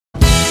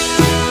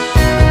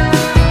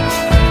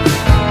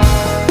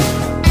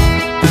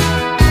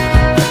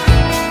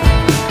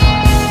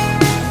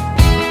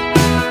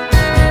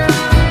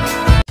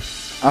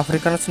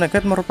African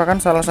snakehead merupakan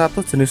salah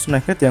satu jenis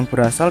snakehead yang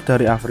berasal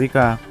dari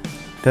Afrika.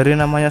 Dari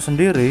namanya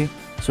sendiri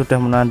sudah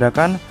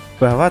menandakan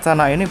bahwa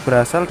channa ini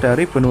berasal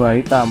dari benua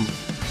hitam.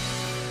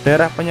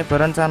 Daerah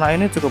penyebaran channa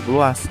ini cukup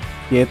luas,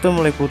 yaitu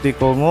meliputi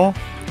Kongo,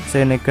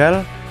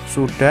 Senegal,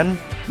 Sudan,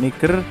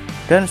 Niger,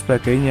 dan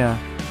sebagainya.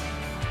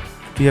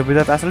 Di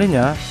habitat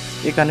aslinya,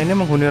 ikan ini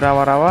menghuni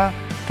rawa-rawa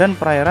dan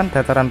perairan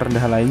dataran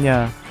rendah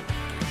lainnya.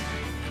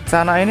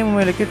 Channa ini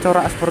memiliki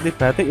corak seperti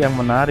batik yang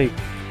menarik.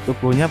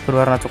 Tubuhnya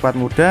berwarna coklat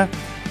muda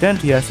dan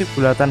dihiasi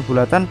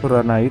bulatan-bulatan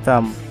berwarna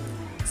hitam,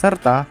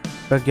 serta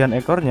bagian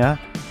ekornya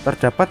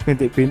terdapat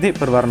bintik-bintik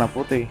berwarna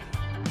putih.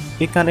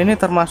 Ikan ini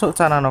termasuk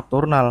channa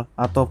nokturnal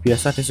atau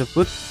biasa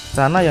disebut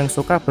channa yang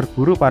suka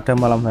berburu pada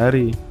malam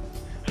hari.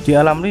 Di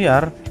alam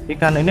liar,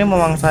 ikan ini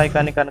memangsa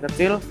ikan-ikan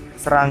kecil,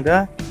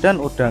 serangga, dan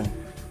udang.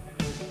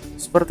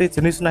 Seperti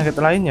jenis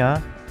snakehead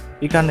lainnya,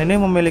 ikan ini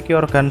memiliki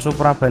organ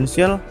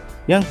suprabensial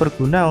yang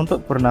berguna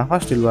untuk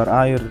bernafas di luar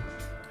air.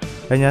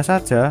 Hanya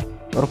saja,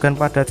 organ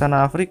pada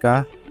channa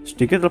Afrika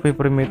sedikit lebih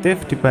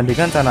primitif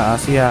dibandingkan channa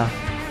Asia,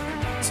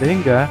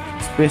 sehingga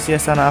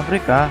spesies channa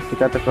Afrika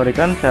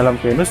dikategorikan dalam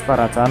genus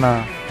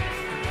Parachana.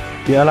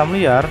 Di alam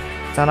liar,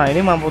 channa ini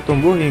mampu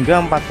tumbuh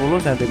hingga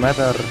 40 cm.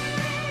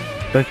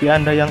 Bagi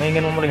Anda yang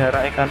ingin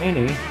memelihara ikan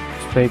ini,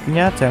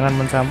 sebaiknya jangan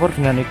mencampur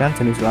dengan ikan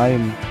jenis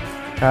lain,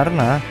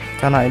 karena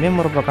channa ini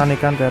merupakan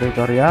ikan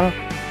teritorial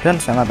dan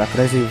sangat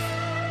agresif.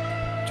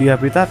 Di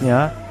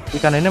habitatnya,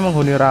 ikan ini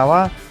menghuni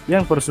rawa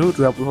yang bersuhu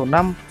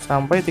 26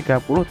 sampai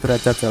 30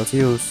 derajat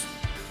Celcius.